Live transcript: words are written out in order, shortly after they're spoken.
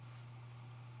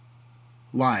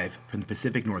Live from the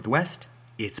Pacific Northwest,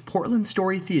 it's Portland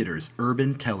Story Theater's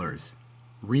Urban Tellers.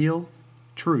 Real,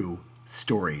 true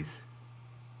stories.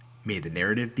 May the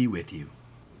narrative be with you.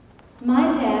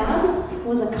 My dad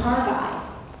was a car guy.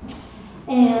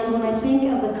 And when I think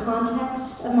of the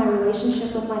context of my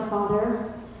relationship with my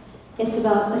father, it's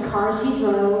about the cars he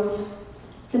drove,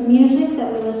 the music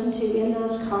that we listened to in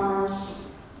those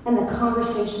cars, and the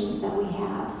conversations that we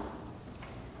had.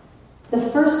 The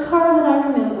first car that I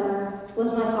remember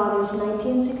was my father's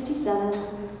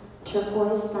 1967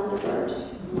 turquoise Thunderbird.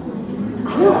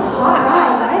 I know, hot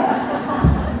ride,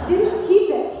 right? Didn't keep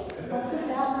it. That's the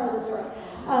sad part of the story.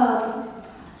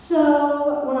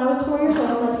 So when I was 4 years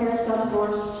old, my parents got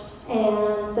divorced,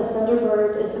 and the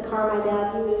Thunderbird is the car my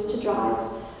dad used to drive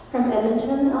from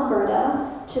Edmonton,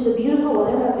 Alberta, to the beautiful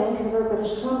weather of Vancouver,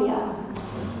 British Columbia.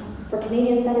 For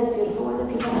Canadians, that is beautiful weather,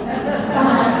 people.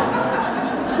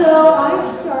 So I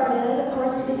started, of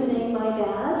course, visiting my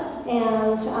dad,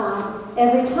 and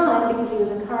every time, because he was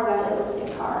a car guy, it was a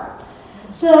new car.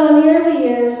 So in the early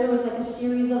years, there was like a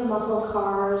series of muscle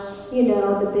cars, you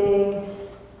know, the big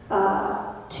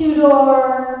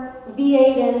two-door,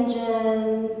 V8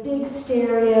 engine, big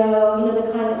stereo, you know,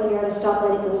 the kind that when you're at a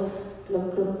stoplight, it goes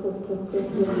glug, glug, glug, glug,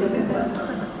 glug, glug, glug.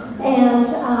 And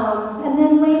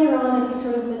then later on, as he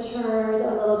sort of matured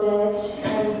a little bit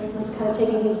and was kind of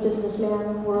taking his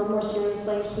businessman world more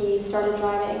seriously, he started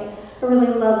driving a really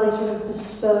lovely sort of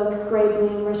bespoke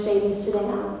gray-blue Mercedes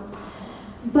sedan.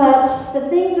 But the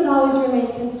things that always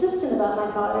remained consistent about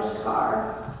my father's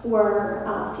car were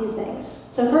a few things.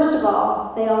 So first of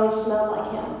all, they always smelled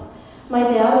like him. My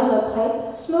dad was a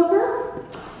pipe smoker,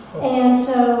 and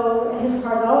so his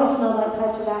cars always smelled like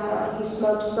pipe tobacco. He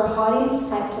smoked Brahadi's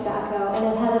pipe tobacco, and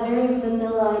it had a very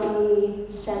vanilla-y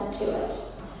scent to it.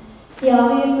 He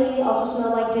obviously also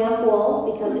smelled like damp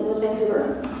wool, because it was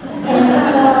Vancouver. And he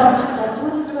smelled like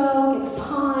wood smoke and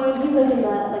pine. He lived in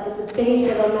at the base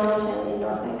of a mountain in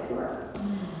North Vancouver.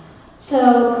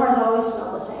 So the cars always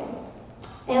smelled the same.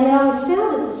 And they always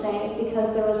sounded the same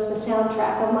because there was the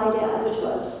soundtrack of my dad, which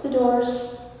was The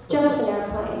Doors, Jefferson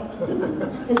Airplane,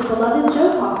 his beloved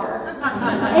Joe Cocker,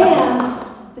 and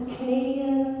the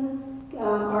Canadian,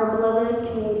 our beloved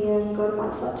Canadian Gordon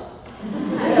Lightfoot.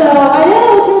 So I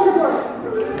know it's your recording.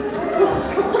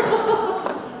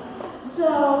 So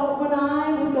when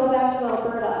I would go back to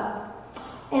Alberta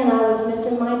and I was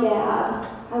missing my dad,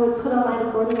 I would put on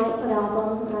a Gordon Lightfoot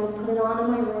album and I'd put it on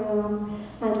in my room.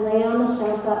 I'd lay on the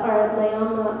sofa, or lay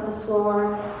on the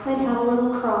floor, and I'd have a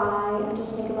little cry and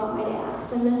just think about my dad,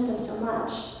 because I missed him so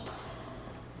much.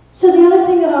 So the other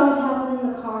thing that always happened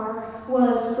in the car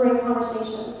was great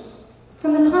conversations.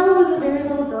 From the time I was a very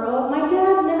little girl, my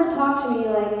dad never talked to me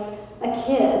like a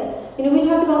kid. You know, we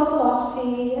talked about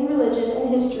philosophy and religion and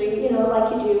history, you know,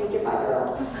 like you do with your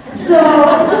 5-year-old. So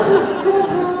it just was kind of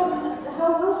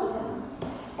how it was with him.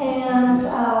 And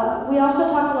we also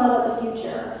talked a lot about the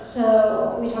future.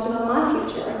 So we talked about my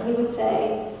future, and he would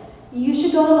say, you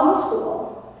should go to law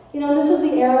school. You know, this was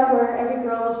the era where every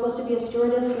girl was supposed to be a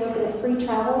stewardess, you know, for the free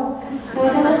travel. And my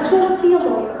dad said, go be a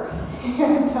lawyer.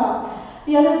 And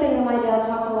the other thing that my dad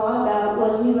talked a lot about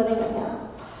was me living with him.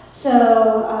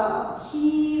 So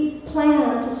he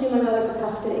planned to sue my mother for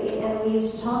custody, and we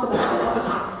used to talk about this.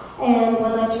 And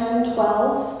when I turned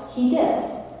 12, he did,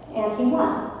 and he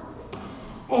won.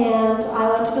 And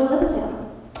I went to go live with him.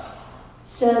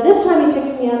 So this time he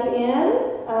picks me up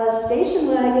in a station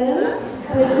wagon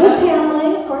with wood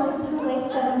paneling. Of course, this is the late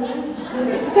 70s.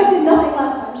 We expected nothing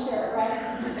less, I'm sure, right?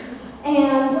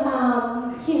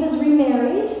 And he has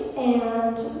remarried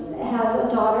and has a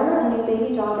daughter, a new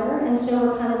baby daughter, and so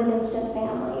we're kind of an instant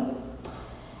family.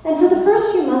 And for the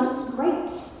first few months, it's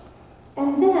great.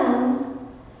 And then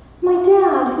my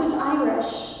dad, who's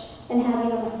Irish and had,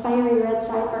 you know, the fiery red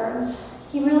sideburns,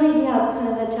 he had kind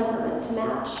of the temperament to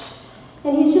match.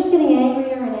 And he's just getting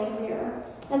angrier and angrier.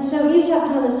 And so he used to have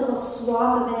kind of this little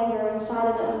swath of anger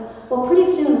inside of him. Well, pretty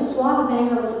soon the swath of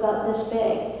anger was about this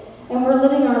big. And we're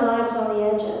living our lives on the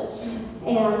edges.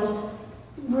 And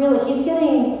really, he's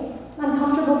getting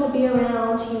uncomfortable to be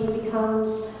around. He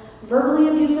becomes verbally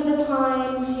abusive at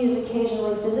times. He is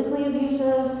occasionally physically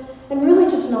abusive. And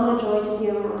really just not a joy to be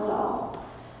around at all.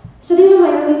 So these are my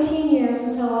early teen years,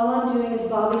 and so all I'm doing is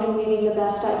bobbing and weaving the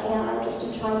best I can. I just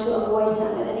am trying to avoid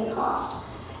him at any cost.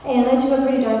 And I do a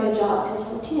pretty darn good job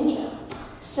because I'm a teenager.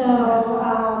 So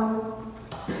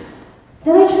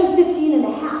then I turned 15 and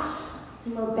a half,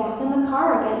 and we're back in the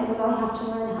car again because I have to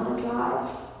learn how to drive,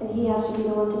 and he has to be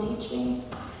the one to teach me.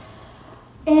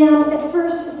 And at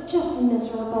first, it's just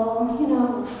miserable. You know,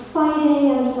 we're fighting,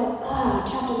 and I'm just like,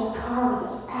 trapped in the car with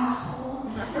this asshole.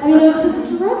 I mean, it was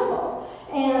just dreadful.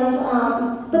 And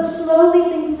But slowly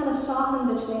things kind of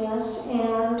softened between us,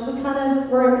 and we kind of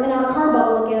were in our car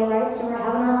bubble again, right? So we're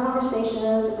having our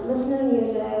conversations, we're listening to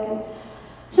music, and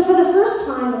so for the first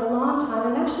time in a long time,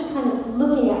 I'm actually kind of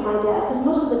looking at my dad, because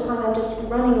most of the time I'm just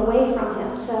running away from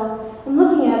him. So I'm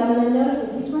looking at him and I notice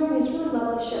that he's wearing these really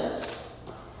lovely shirts.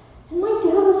 And my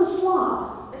dad was a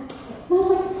slob. And I was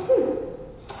like,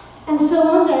 And so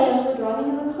one day, as we're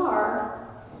driving in the car,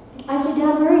 I said,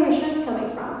 Dad, where are your shirts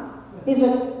coming from? He's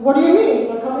like, what do you mean?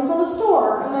 They're coming from the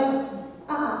store. I'm like,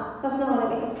 that's not what I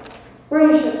mean. Where are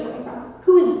your shirts coming from?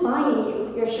 Who is buying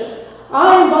you your shirts?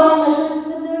 I'm buying my shirts. He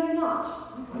said, no, you're not.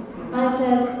 I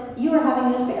said, you are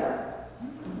having an affair.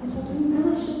 I said, you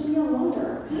really should be a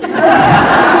lawyer.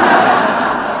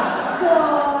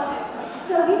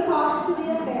 so he cops to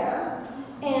the affair,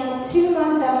 and 2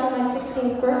 months after my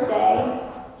 16th birthday,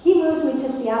 he moves me to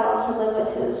Seattle to live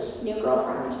with his new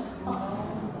girlfriend.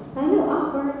 I know,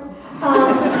 awkward. But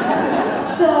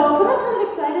I'm kind of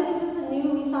excited because it's a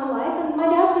new lease on life, and my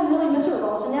dad's been really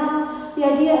miserable, so now the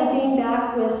idea of being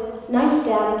back with nice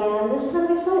dad again is kind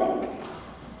of exciting.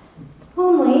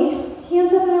 Only, he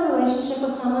ends up in a relationship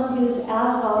with someone who's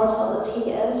as volatile as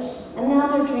he is, and now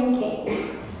they're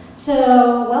drinking.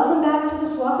 So, welcome back to the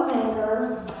swamp of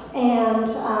anger, and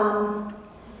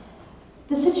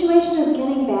the situation is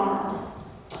getting bad.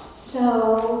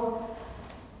 So,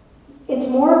 it's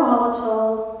more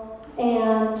volatile,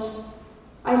 and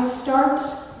I start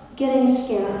getting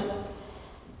scared.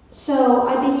 So,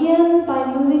 I begin by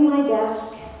moving my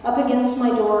desk up against my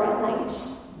door at night,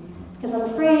 because I'm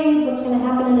afraid what's going to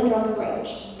happen in a drunken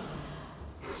rage.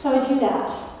 So I do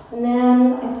that. And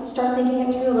then I start thinking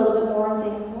it through a little bit more and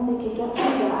think, well, they could get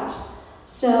through that.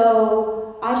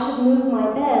 So I should move my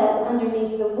bed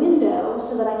underneath the window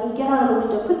so that I can get out of the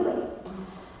window quickly.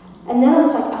 And then I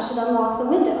was like, I should unlock the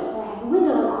window, so I have the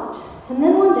window unlocked. And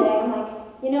then one day I'm like,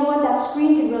 you know what, that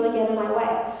screen could really get in my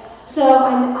way. So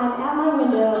I'm at my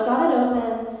window, I've got it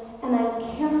open, and I'm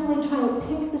carefully trying to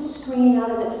pick the screen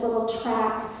out of its little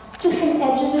track, just an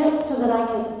edge of it so that I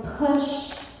can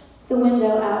push the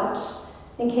window out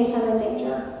in case I'm in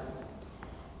danger.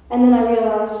 And then I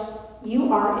realize,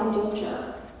 you are in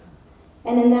danger.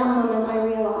 And in that moment, I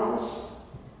realize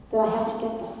that I have to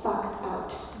get the fuck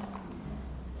out.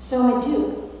 So I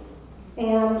do.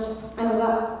 And I move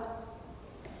up.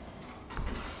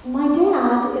 My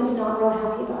dad is not real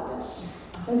happy about this.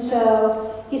 And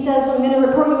so he says, I'm going to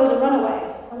report you as a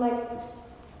runaway. I'm like,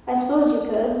 I suppose you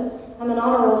could. I'm an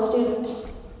honor roll student.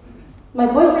 My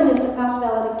boyfriend is the class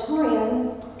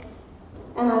valedictorian,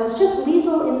 and I was just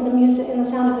Liesel in the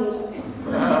Sound of Music.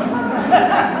 That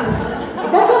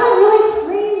doesn't really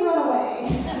scream runaway.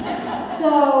 So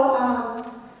I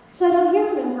don't hear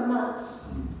from him for months.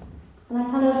 And I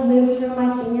kind of moved through my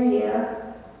senior year.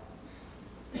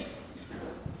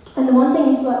 And the one thing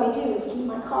he's let me do is keep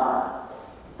my car,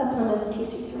 a Plymouth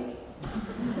TC3.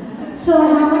 So I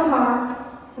have my car.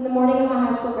 In the morning of my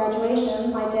high school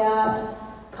graduation, my dad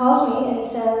calls me and he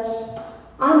says,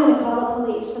 I'm going to call the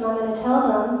police and I'm going to tell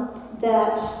them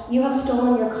that you have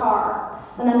stolen your car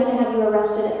and I'm going to have you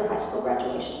arrested at your high school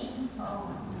graduation.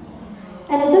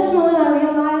 And at this moment I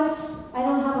realize I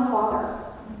don't have a father.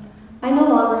 I no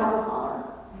longer have a father.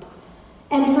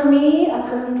 And for me, a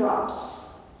curtain drops.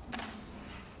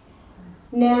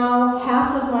 Now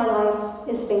half of my life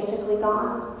is basically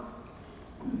gone.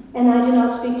 And I do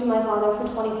not speak to my father for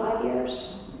 25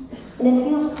 years. And it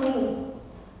feels clean.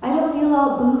 I don't feel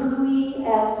all boo-hooey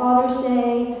at Father's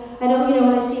Day. I don't,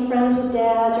 when I see friends with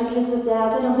dads or kids with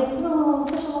dads, I don't think, oh,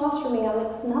 such a loss for me. I'm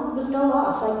like, no, it was no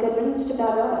loss. Like, good riddance to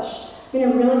bad rubbish. I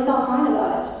really felt fine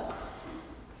about it.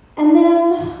 And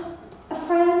then a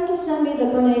friend sent me the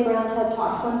Brene Brown TED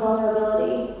Talks on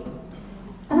vulnerability.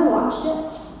 And I watched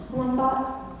it. And I thought,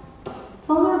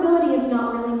 vulnerability is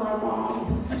not really my bag.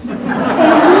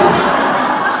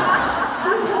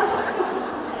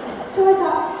 So I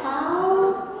thought,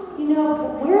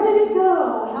 where did it go?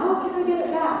 How can I get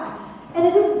it back? And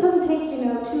it doesn't take,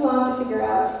 too long to figure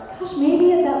out, gosh,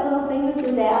 maybe that little thing with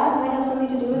your dad might have something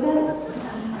to do with it.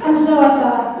 And so I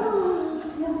thought,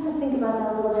 I'm going to think about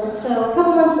that a little bit. So a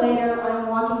couple months later, I'm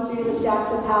walking through the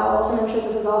stacks of Powell's, and I'm sure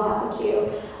this has all happened to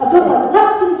you. A book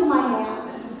leapt into my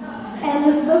hands. And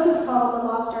this book was called The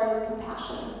Lost Art of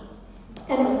Compassion.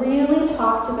 And it really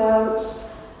talked about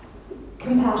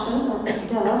compassion,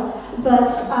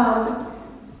 but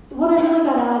what I really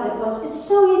got out of it was it's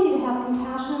so easy to have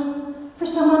compassion for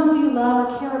someone who you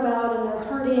love or care about and they're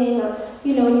hurting or,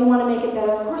 and you want to make it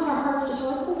better. Of course, our hearts just are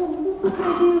like, what can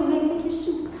I do? Make you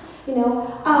soup,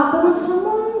 But when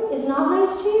someone is not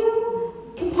nice to you,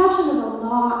 compassion is a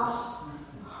lot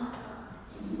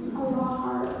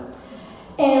harder.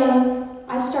 And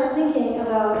I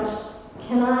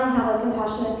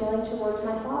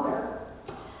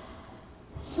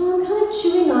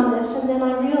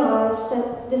realize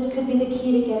that this could be the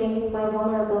key to getting my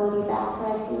vulnerability back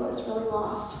that I feel is really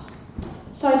lost.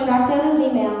 So I tracked down his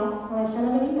email, and I sent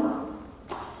him an email.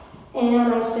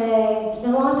 And I say, it's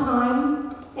been a long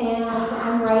time, and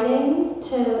I'm writing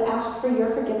to ask for your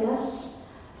forgiveness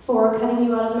for cutting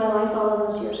you out of my life all of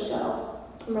those years ago.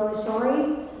 I'm really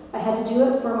sorry. I had to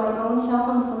do it for my own self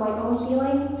and for my own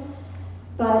healing,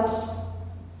 but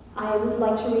I would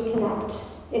like to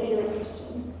reconnect if you're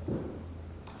interested.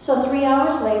 So 3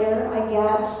 hours later, I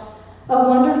get a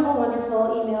wonderful,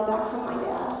 wonderful email back from my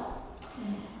dad.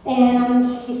 And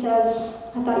he says,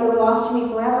 I thought you were lost to me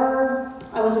forever.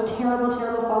 I was a terrible,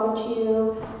 terrible father to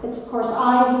you. It's, of course,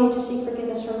 I who need to seek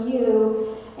forgiveness from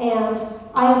you. And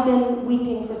I have been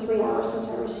weeping for 3 hours since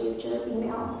I received your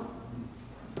email.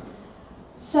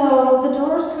 So the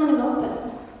door's kind of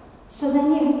open. So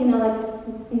then you know,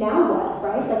 like, now what,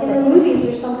 right? Like in the movies,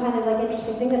 there's some kind of like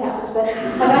interesting thing that happens, but like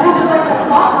I have to write the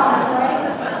plot line,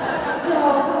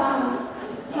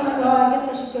 right? So I go, I guess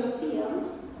I should go see him.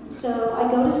 So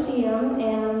I go to see him,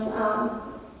 and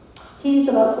he's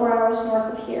about 4 hours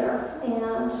north of here.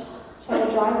 And so I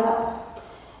drive up,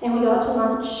 and we go out to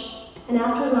lunch. And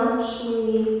after lunch,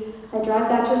 I drive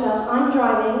back to his house. I'm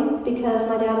driving because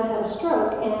my dad has had a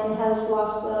stroke and has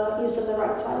lost the use of the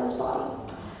right side of his body.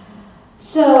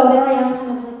 So there I am,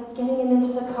 kind of like getting him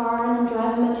into the car, and I'm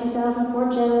driving my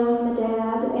 2004 Jetta with my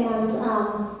dad. And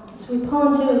so we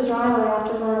pull into his driveway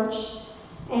after lunch.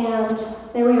 And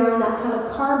there we are in that kind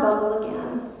of car bubble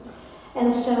again.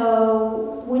 And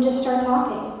so we just start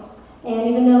talking. And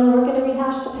even though we weren't going to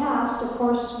rehash the past, of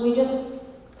course, we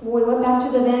went back to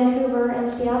the Vancouver and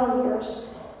Seattle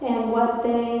years and what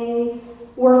they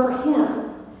were for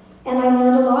him. And I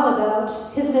learned a lot about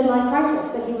his midlife crisis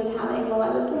that he was having while I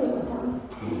was living with him.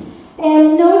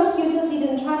 And no excuses, he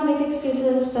didn't try to make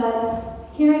excuses, but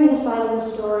hearing his side of the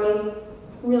story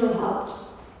really helped.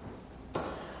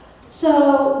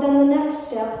 So then the next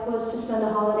step was to spend a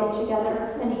holiday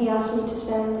together, and he asked me to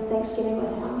spend Thanksgiving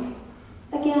with him.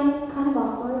 Again, kind of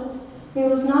awkward. It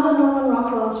was not a Norman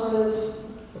Rockwell sort of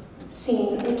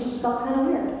scene. It just felt kind of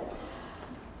weird.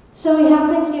 So we have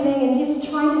Thanksgiving, and he's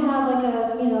trying to have like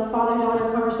a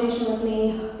father-daughter conversation with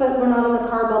me, but we're not in the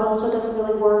car bubble, so it doesn't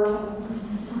really work.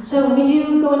 So we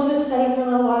do go into his study for a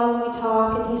little while, and we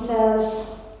talk, and he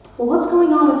says, well, what's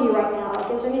going on with you right now?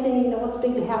 Like, is there anything, what's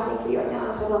big happening for you right now?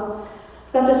 I said, well,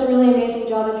 I've got this really amazing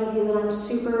job interview that I'm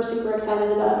super, super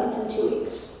excited about. It's in 2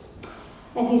 weeks.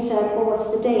 And he said, well, what's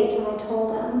the date? And I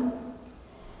told him.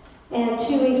 And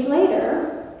 2 weeks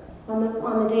later, on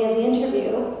the day of the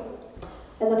interview,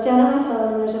 I look down at my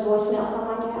phone, and there's a voicemail from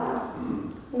my dad.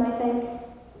 And I think,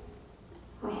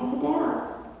 I have a dad.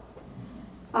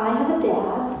 I have a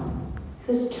dad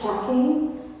who's tracking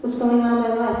what's going on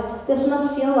in my life. This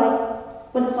must feel like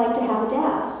what it's like to have a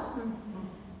dad.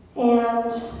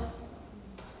 And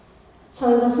so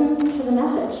I listened to the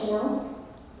message,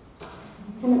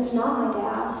 and it's not my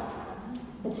dad,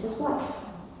 it's his wife.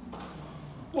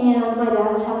 And my dad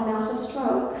has had a massive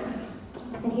stroke,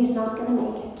 and he's not going to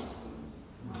make it.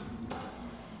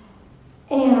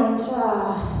 And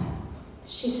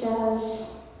she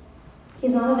says,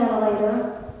 he's on a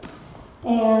ventilator,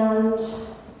 and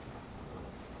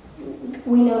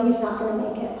we know he's not going to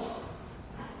make it.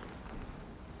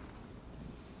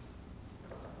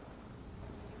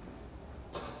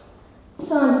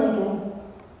 So I'm thinking,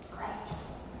 great.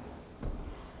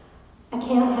 I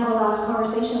can't have a last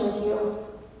conversation with you.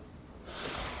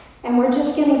 And we're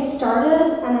just getting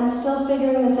started, and I'm still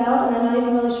figuring this out, and I'm not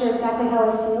even really sure exactly how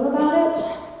I feel about it.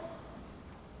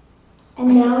 And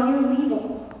now you're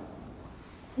leaving.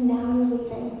 And now you're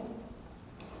leaving.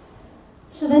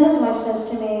 So then his wife says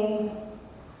to me,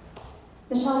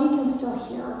 Michelle, he can still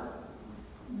hear.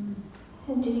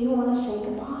 And do you want to say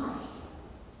goodbye?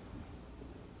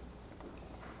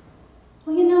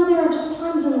 Well, there are just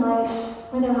times in life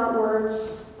where there aren't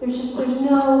words. There's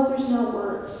no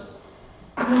words.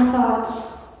 And I thought,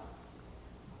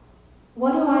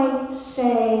 what do I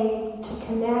say to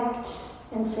connect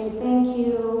and say thank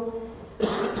you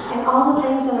and all the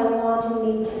things that I want and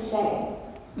need to say?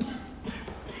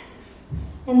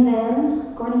 And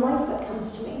then Gordon Lightfoot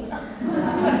comes to me.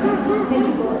 Thank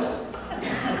you, Gord.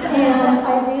 And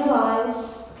I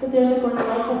realize that there's a Gordon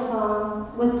Lightfoot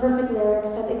song with perfect lyrics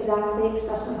that exactly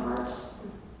express my heart.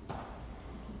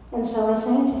 And so I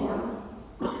sang to him.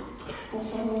 I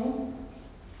sang,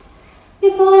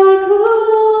 if I could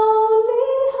only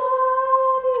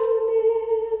have you near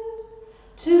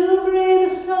to breathe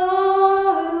a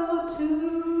sigh or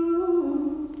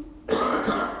two,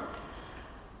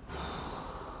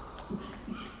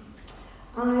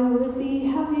 I would be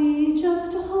happy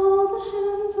just to hold the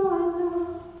hands I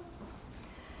love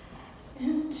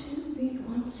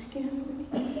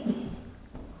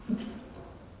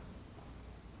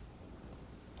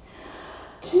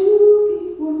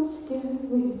still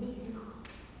with